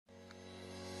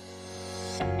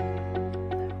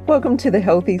Welcome to the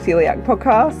Healthy Celiac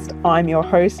podcast. I'm your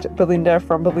host, Belinda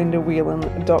from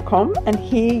belindawhelan.com, and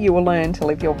here you will learn to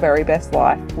live your very best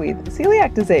life with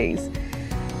celiac disease.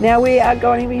 Now we are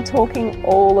going to be talking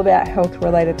all about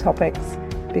health-related topics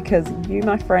because you,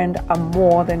 my friend, are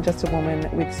more than just a woman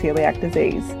with celiac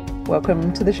disease.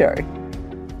 Welcome to the show.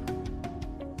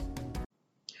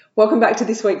 Welcome back to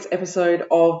this week's episode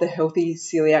of the Healthy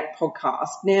Celiac podcast.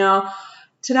 Now,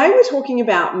 today we're talking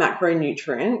about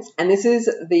macronutrients, and this is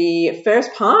the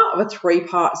first part of a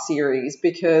three-part series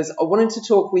because I wanted to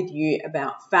talk with you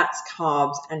about fats,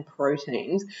 carbs, and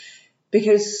proteins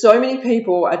because so many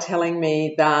people are telling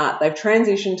me that they've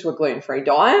transitioned to a gluten-free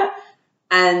diet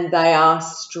and they are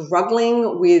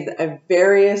struggling with a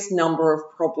various number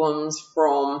of problems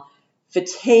from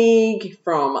fatigue,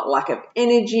 from lack of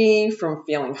energy, from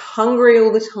feeling hungry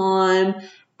all the time,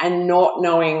 and not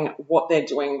knowing what they're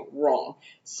doing wrong.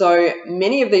 So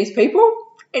many of these people,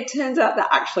 it turns out they're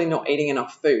actually not eating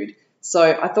enough food. So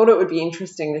I thought it would be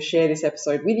interesting to share this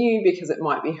episode with you because it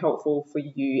might be helpful for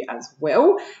you as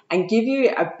well and give you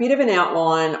a bit of an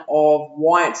outline of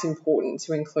why it's important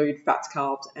to include fats,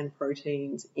 carbs, and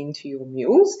proteins into your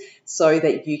meals so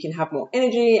that you can have more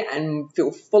energy and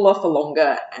feel fuller for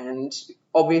longer and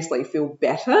obviously feel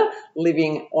better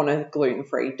living on a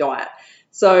gluten-free diet.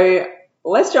 So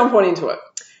let's jump on into it.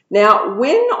 Now,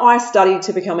 when I studied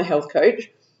to become a health coach,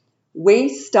 we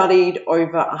studied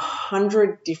over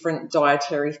 100 different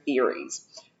dietary theories.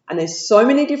 And there's so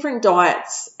many different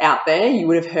diets out there. You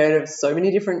would have heard of so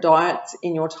many different diets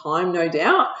in your time, no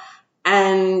doubt.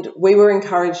 And we were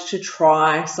encouraged to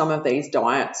try some of these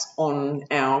diets on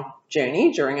our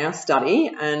journey during our study.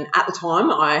 And at the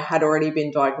time, I had already been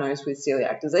diagnosed with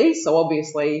celiac disease. So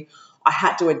obviously, I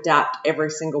had to adapt every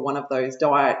single one of those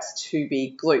diets to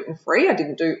be gluten-free. I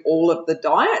didn't do all of the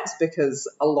diets because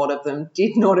a lot of them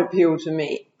did not appeal to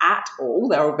me at all.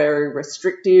 They were very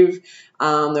restrictive.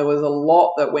 There was a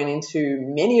lot that went into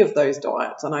many of those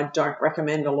diets, and I don't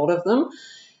recommend a lot of them.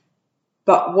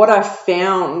 But what I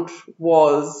found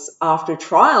was, after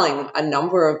trialing a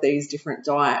number of these different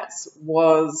diets,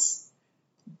 was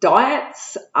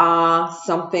diets are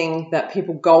something that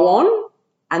people go on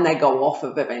and they go off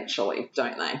of eventually,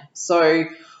 don't they? So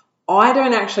I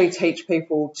don't actually teach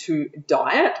people to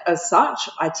diet as such.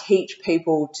 I teach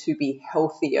people to be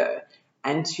healthier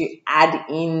and to add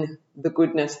in the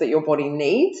goodness that your body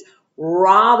needs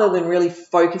rather than really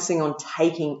focusing on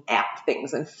taking out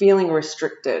things and feeling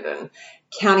restricted and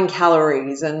counting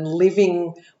calories and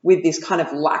living with this kind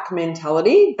of lack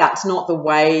mentality. That's not the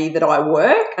way that I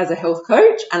work as a health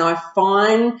coach, and I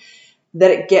find that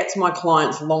it gets my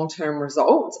clients long-term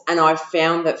results. And I've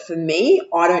found that for me,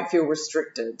 I don't feel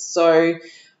restricted. So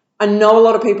I know a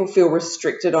lot of people feel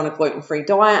restricted on a gluten-free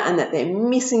diet and that they're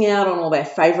missing out on all their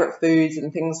favorite foods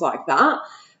and things like that.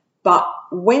 But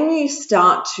when you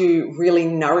start to really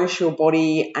nourish your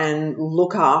body and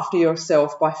look after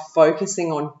yourself by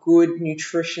focusing on good,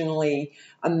 nutritionally,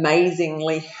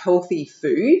 amazingly healthy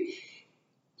food,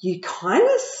 you kind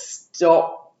of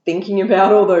stop thinking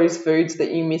about all those foods that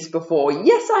you missed before.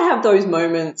 Yes, I have those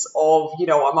moments of,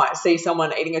 I might see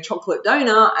someone eating a chocolate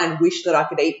donut and wish that I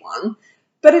could eat one,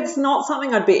 but it's not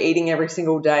something I'd be eating every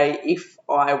single day if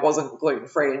I wasn't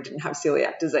gluten-free and didn't have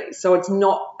celiac disease. So it's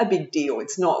not a big deal.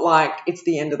 It's not like it's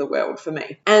the end of the world for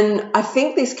me. And I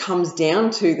think this comes down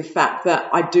to the fact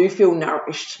that I do feel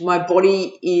nourished. My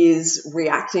body is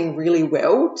reacting really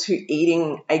well to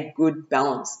eating a good,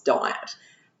 balanced diet.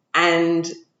 And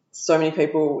so many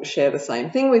people share the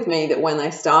same thing with me, that when they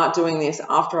start doing this,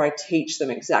 after I teach them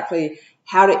exactly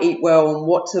how to eat well and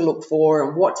what to look for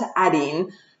and what to add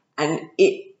in, and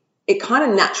it kind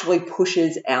of naturally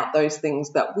pushes out those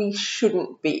things that we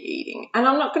shouldn't be eating. And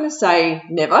I'm not going to say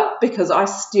never, because I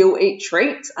still eat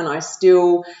treats and I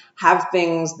still have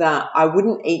things that I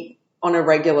wouldn't eat on a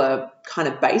regular kind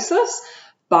of basis.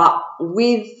 But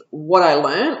with what I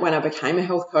learned when I became a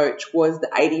health coach was the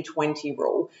 80-20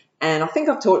 rule. And I think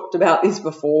I've talked about this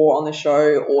before on the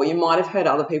show, or you might have heard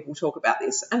other people talk about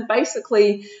this. And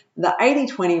basically, the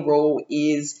 80-20 rule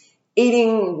is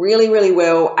eating really, really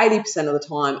well 80% of the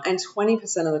time, and 20%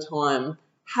 of the time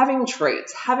having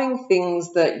treats, having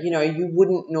things that, you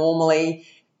wouldn't normally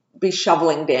be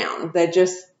shoveling down. They're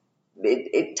just,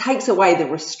 it takes away the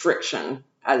restriction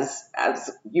as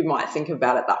you might think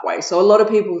about it that way. So a lot of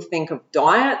people think of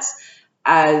diets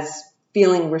as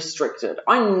feeling restricted.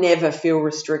 I never feel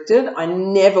restricted. I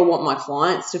never want my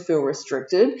clients to feel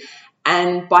restricted.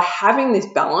 And by having this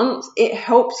balance, it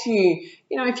helps you,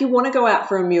 if you want to go out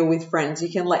for a meal with friends, you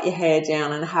can let your hair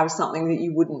down and have something that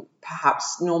you wouldn't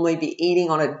perhaps normally be eating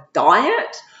on a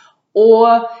diet.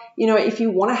 Or, if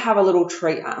you want to have a little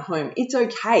treat at home, it's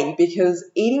okay, because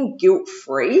eating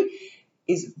guilt-free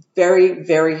is very,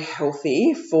 very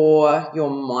healthy for your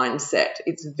mindset.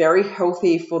 It's very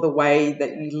healthy for the way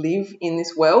that you live in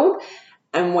this world.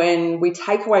 And when we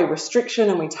take away restriction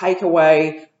and we take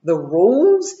away the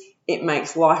rules, it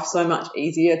makes life so much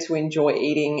easier to enjoy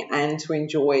eating and to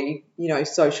enjoy,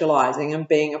 socializing and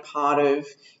being a part of,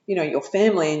 your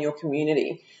family and your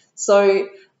community. So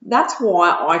that's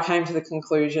why I came to the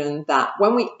conclusion that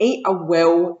when we eat a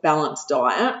well-balanced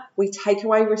diet, we take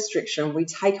away restriction, we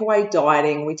take away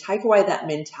dieting, we take away that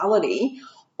mentality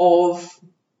of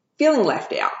feeling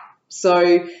left out.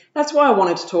 So that's why I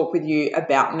wanted to talk with you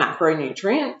about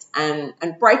macronutrients and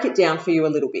break it down for you a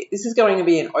little bit. This is going to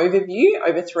be an overview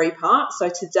over 3 parts. So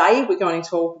today we're going to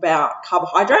talk about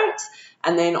carbohydrates,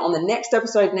 and then on the next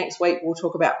episode next week we'll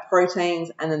talk about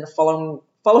proteins, and then the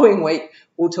following week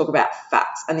we'll talk about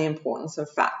fats and the importance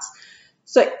of fats.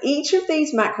 So each of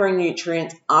these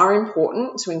macronutrients are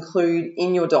important to include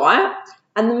in your diet,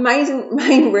 and the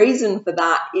main reason for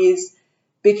that is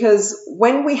because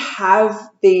when we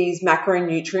have these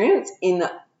macronutrients in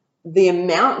the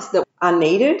amounts that are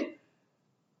needed,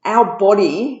 our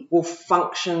body will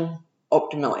function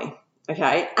optimally,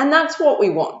 okay? And that's what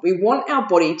we want. We want our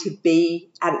body to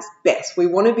be at its best. We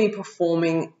want to be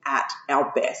performing at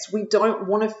our best. We don't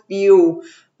want to feel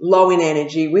low in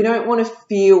energy. We don't want to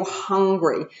feel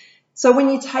hungry. So when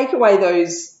you take away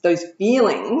those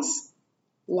feelings,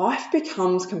 life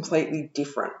becomes completely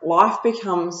different. Life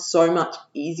becomes so much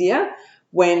easier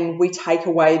when we take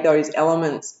away those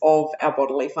elements of our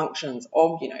bodily functions,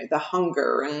 of, the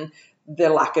hunger and the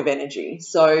lack of energy.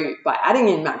 So by adding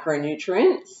in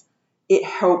macronutrients, it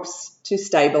helps to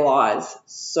stabilize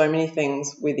so many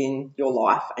things within your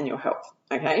life and your health,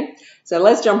 okay? So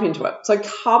let's jump into it. So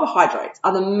carbohydrates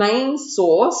are the main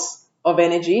source of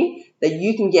energy that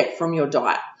you can get from your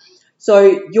diet.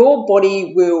 So your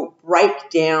body will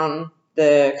break down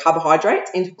the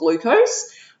carbohydrates into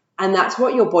glucose, and that's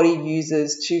what your body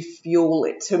uses to fuel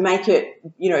it, to make it,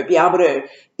 be able to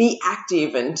be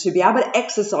active and to be able to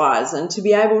exercise and to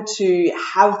be able to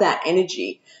have that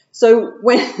energy. So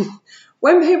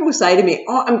when people say to me,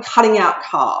 "Oh, I'm cutting out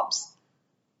carbs,"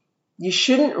 you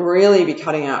shouldn't really be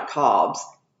cutting out carbs.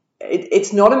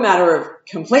 It's not a matter of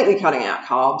completely cutting out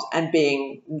carbs and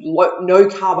being no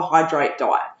carbohydrate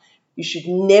diet. You should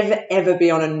never, ever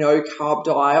be on a no-carb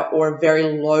diet or a very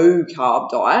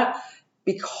low-carb diet,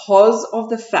 because of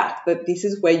the fact that this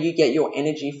is where you get your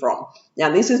energy from. Now,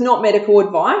 this is not medical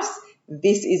advice.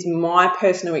 This is my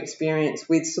personal experience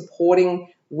with supporting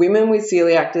women with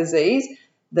celiac disease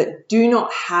that do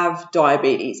not have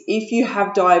diabetes. If you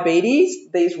have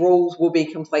diabetes, these rules will be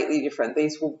completely different.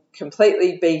 These will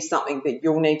completely be something that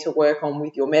you'll need to work on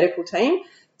with your medical team.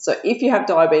 So if you have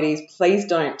diabetes, please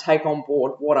don't take on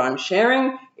board what I'm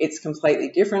sharing. It's completely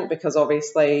different, because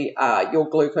obviously your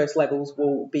glucose levels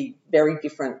will be very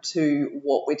different to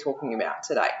what we're talking about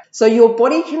today. So your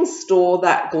body can store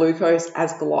that glucose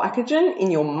as glycogen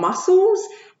in your muscles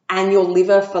and your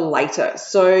liver for later.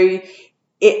 So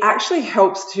it actually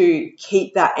helps to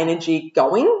keep that energy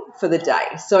going for the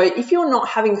day. So if you're not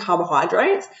having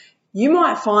carbohydrates, you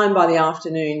might find by the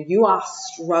afternoon you are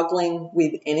struggling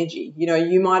with energy.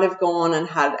 You might have gone and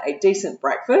had a decent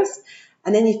breakfast,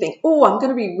 and then you think, "Oh, I'm going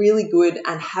to be really good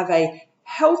and have a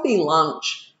healthy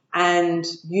lunch," and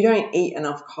you don't eat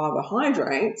enough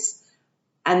carbohydrates.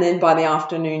 And then by the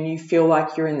afternoon, you feel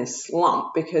like you're in this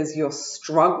slump because you're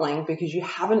struggling because you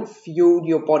haven't fueled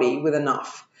your body with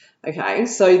enough. Okay,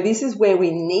 so this is where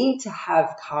we need to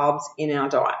have carbs in our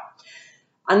diet.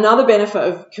 Another benefit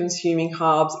of consuming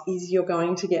carbs is you're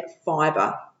going to get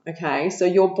fiber, okay? So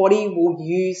your body will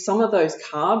use some of those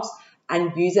carbs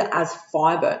and use it as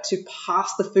fiber to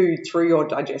pass the food through your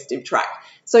digestive tract.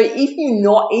 So if you're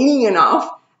not eating enough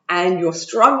and you're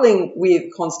struggling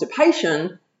with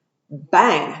constipation,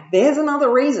 bang, there's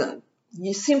another reason.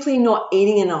 You're simply not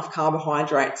eating enough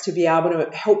carbohydrates to be able to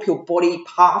help your body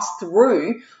pass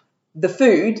through the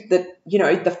food,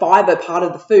 the fiber part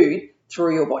of the food,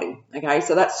 through your body, okay?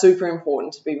 So that's super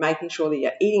important, to be making sure that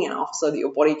you're eating enough so that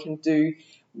your body can do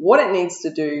what it needs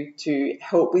to do to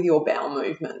help with your bowel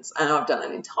movements. And I've done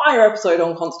an entire episode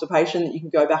on constipation that you can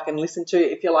go back and listen to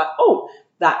if you're like, "Oh,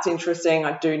 that's interesting,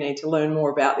 I do need to learn more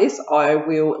about this." I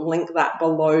will link that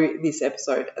below this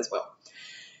episode as well.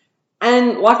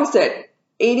 And like I said,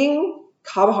 eating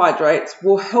carbohydrates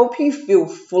will help you feel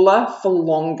fuller for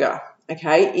longer,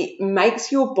 okay? It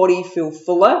makes your body feel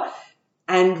fuller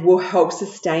and will help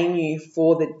sustain you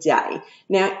for the day.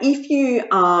 Now, if you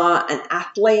are an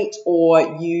athlete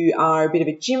or you are a bit of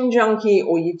a gym junkie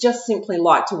or you just simply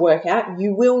like to work out,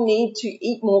 you will need to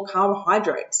eat more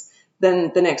carbohydrates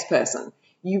than the next person.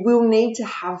 You will need to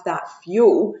have that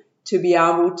fuel to be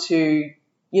able to,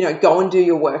 go and do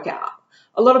your workout.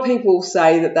 A lot of people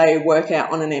say that they work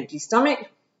out on an empty stomach.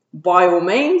 By all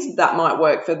means, that might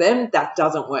work for them. That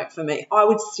doesn't work for me. I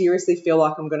would seriously feel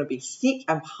like I'm going to be sick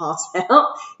and pass out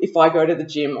if I go to the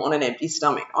gym on an empty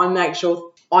stomach. I make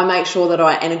sure that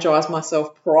I energize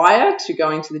myself prior to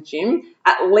going to the gym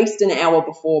at least an hour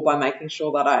before by making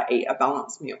sure that I eat a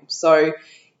balanced meal. So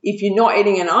if you're not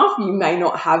eating enough, you may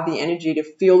not have the energy to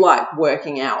feel like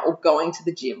working out or going to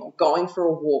the gym or going for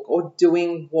a walk or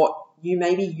doing what you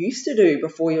maybe used to do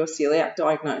before your celiac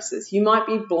diagnosis. You might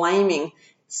be blaming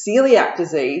celiac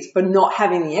disease for not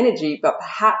having the energy, but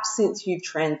perhaps since you've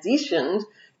transitioned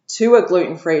to a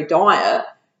gluten-free diet,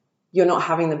 you're not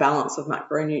having the balance of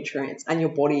macronutrients and your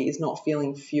body is not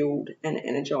feeling fueled and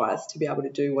energized to be able to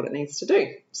do what it needs to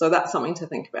do. So that's something to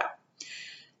think about.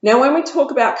 Now, when we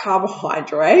talk about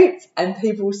carbohydrates and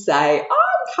people say,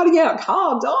 I'm cutting out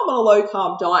carbs, I'm on a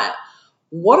low-carb diet,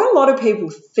 what a lot of people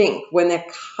think when they're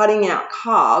cutting out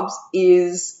carbs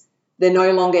is they're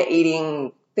no longer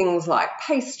eating things like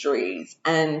pastries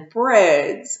and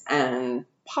breads and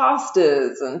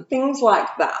pastas and things like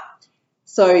that.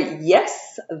 So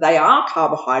yes, they are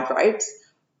carbohydrates,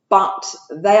 but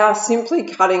they are simply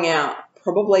cutting out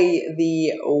probably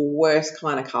the worst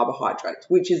kind of carbohydrates,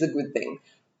 which is a good thing.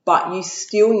 But you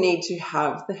still need to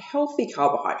have the healthy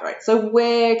carbohydrates. So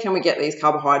where can we get these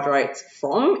carbohydrates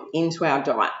from into our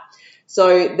diet?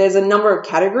 So there's a number of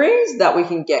categories that we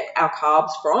can get our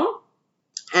carbs from.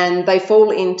 And they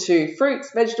fall into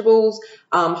fruits, vegetables,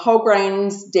 whole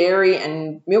grains, dairy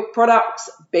and milk products,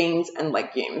 beans and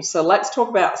legumes. So let's talk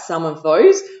about some of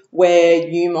those where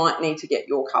you might need to get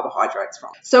your carbohydrates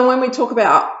from. So when we talk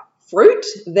about fruit,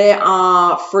 there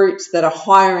are fruits that are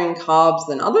higher in carbs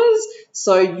than others.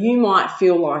 So you might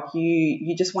feel like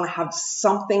you just want to have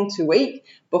something to eat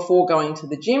before going to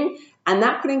the gym. And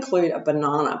that could include a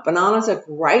banana. Bananas are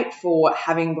great for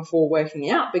having before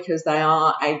working out because they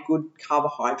are a good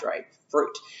carbohydrate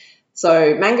fruit.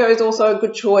 So mango is also a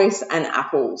good choice, and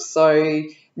apples. So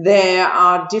there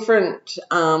are different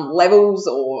levels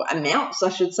or amounts, I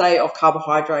should say, of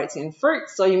carbohydrates in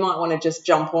fruits. So you might want to just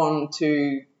jump on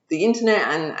to the internet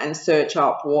and search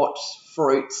up what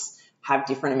fruits have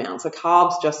different amounts of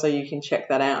carbs, just so you can check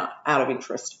that out of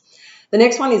interest. The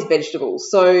next one is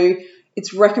vegetables. So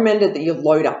it's recommended that you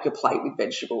load up your plate with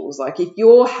vegetables. Like if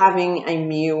you're having a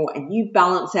meal and you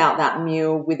balance out that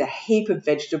meal with a heap of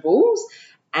vegetables,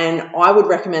 and I would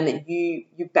recommend that you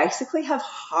basically have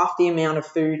half the amount of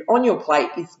food on your plate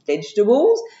is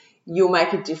vegetables, you'll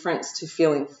make a difference to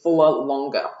feeling fuller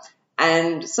longer.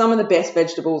 And some of the best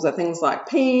vegetables are things like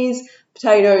peas,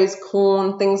 potatoes,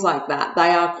 corn, things like that. They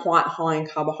are quite high in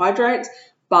carbohydrates,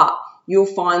 but you'll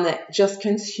find that just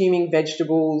consuming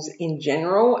vegetables in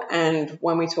general, and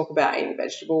when we talk about eating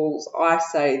vegetables, I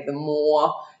say the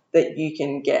more that you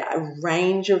can get a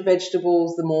range of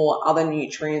vegetables, the more other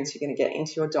nutrients you're going to get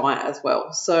into your diet as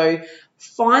well. So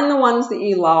find the ones that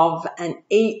you love and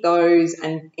eat those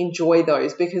and enjoy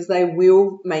those because they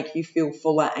will make you feel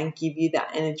fuller and give you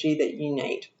that energy that you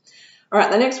need. All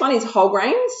right, the next one is whole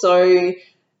grains. So,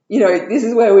 this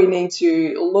is where we need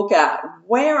to look at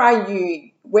where are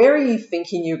you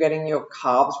thinking you're getting your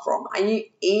carbs from? Are you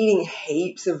eating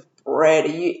heaps of bread?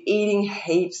 Are you eating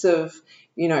heaps of,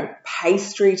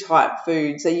 pastry type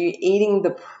foods? Are you eating the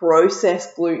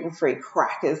processed gluten-free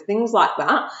crackers? Things like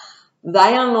that. They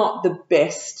are not the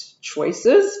best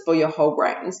choices for your whole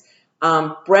grains.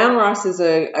 Brown rice is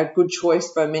a good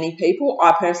choice for many people.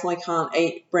 I personally can't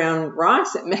eat brown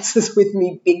rice. It messes with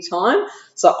me big time.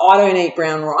 So I don't eat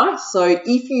brown rice. So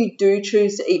if you do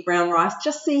choose to eat brown rice,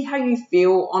 just see how you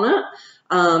feel on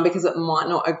it because it might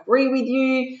not agree with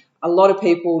you. A lot of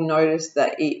people notice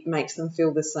that it makes them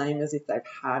feel the same as if they've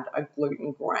had a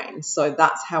gluten grain. So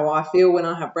that's how I feel when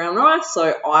I have brown rice.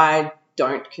 So I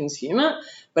don't consume it,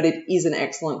 but it is an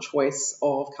excellent choice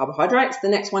of carbohydrates. The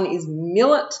next one is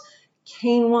millet.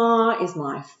 Quinoa is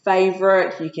my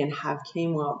favorite. You can have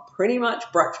quinoa pretty much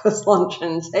breakfast, lunch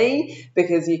and tea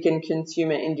because you can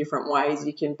consume it in different ways.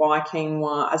 You can buy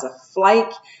quinoa as a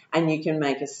flake and you can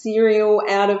make a cereal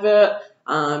out of it.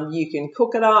 You can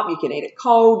cook it up. You can eat it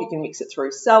cold. You can mix it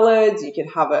through salads. You can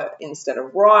have it instead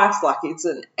of rice. Like it's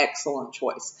an excellent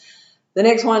choice. The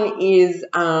next one is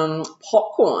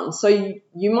popcorn. So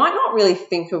you might not really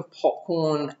think of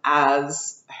popcorn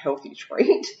as a healthy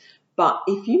treat, but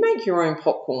if you make your own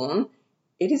popcorn,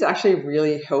 it is actually a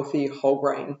really healthy whole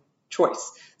grain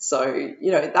choice. So,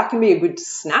 that can be a good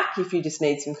snack if you just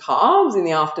need some carbs in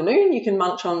the afternoon. You can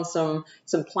munch on some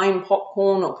plain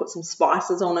popcorn or put some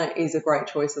spices on it is a great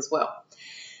choice as well.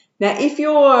 Now, if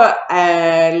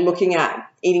you're looking at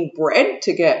eating bread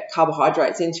to get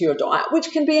carbohydrates into your diet,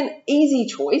 which can be an easy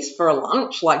choice for a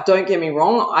lunch, like don't get me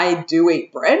wrong, I do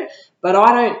eat bread, but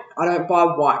I don't buy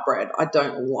white bread. I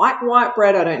don't like white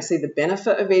bread. I don't see the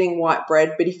benefit of eating white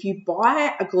bread. But if you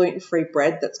buy a gluten-free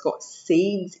bread that's got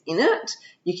seeds in it,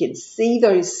 you can see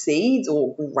those seeds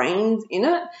or grains in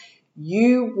it,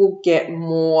 you will get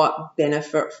more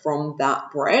benefit from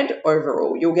that bread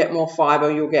overall. You'll get more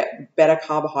fiber, you'll get better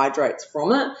carbohydrates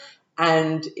from it,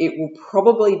 and it will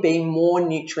probably be more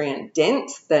nutrient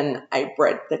dense than a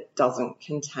bread that doesn't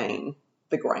contain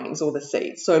the grains or the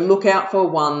seeds. So look out for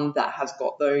one that has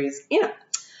got those in it.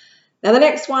 Now the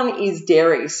next one is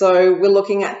dairy. So we're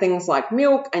looking at things like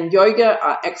milk and yogurt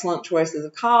are excellent choices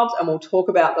of carbs, and we'll talk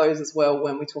about those as well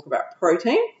when we talk about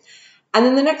protein. And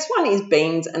then the next one is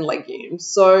beans and legumes.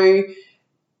 So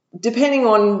depending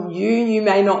on you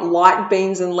may not like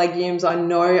beans and legumes. I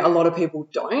know a lot of people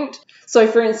don't. So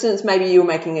for instance, maybe you're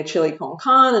making a chili con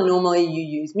carne and normally you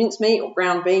use mincemeat or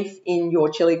ground beef in your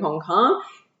chili con carne.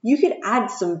 You could add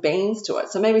some beans to it.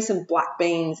 So maybe some black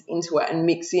beans into it and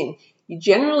mix in. You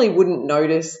generally wouldn't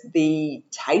notice the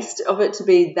taste of it to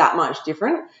be that much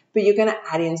different, but you're going to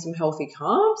add in some healthy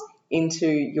carbs into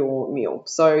your meal.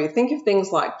 So think of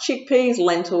things like chickpeas,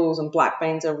 lentils, and black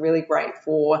beans are really great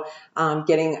for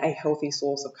getting a healthy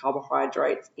source of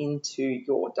carbohydrates into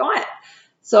your diet.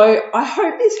 So I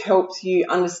hope this helps you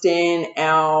understand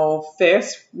our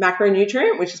first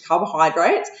macronutrient, which is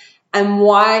carbohydrates, and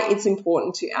why it's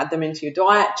important to add them into your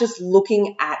diet, just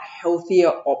looking at healthier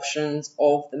options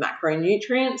of the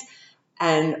macronutrients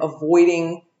and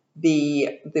avoiding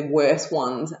the worst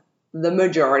ones the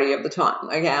majority of the time.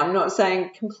 Okay, I'm not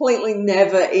saying completely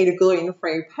never eat a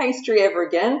gluten-free pastry ever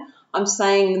again. I'm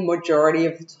saying the majority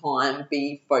of the time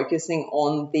be focusing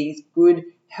on these good,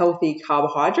 healthy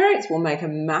carbohydrates will make a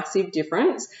massive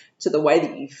difference to the way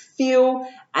that you feel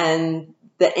and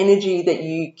the energy that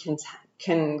you can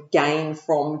gain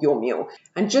from your meal.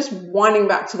 And just winding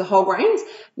back to the whole grains,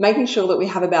 making sure that we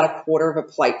have about a quarter of a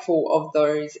plateful of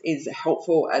those is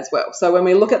helpful as well. So when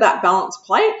we look at that balanced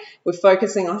plate, we're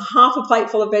focusing on half a plate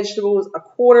full of vegetables, a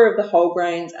quarter of the whole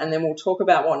grains, and then we'll talk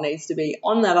about what needs to be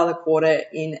on that other quarter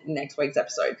in next week's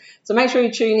episode. So make sure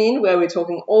you tune in where we're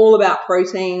talking all about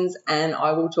proteins, and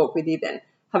I will talk with you then.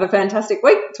 Have a fantastic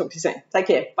week. Talk to you soon. Take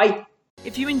care. Bye.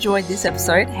 If you enjoyed this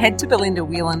episode, head to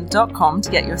belindawhelan.com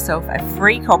to get yourself a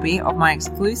free copy of my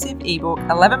exclusive ebook,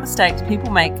 11 Mistakes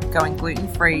People Make Going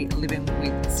Gluten-Free Living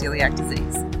with Celiac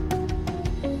Disease.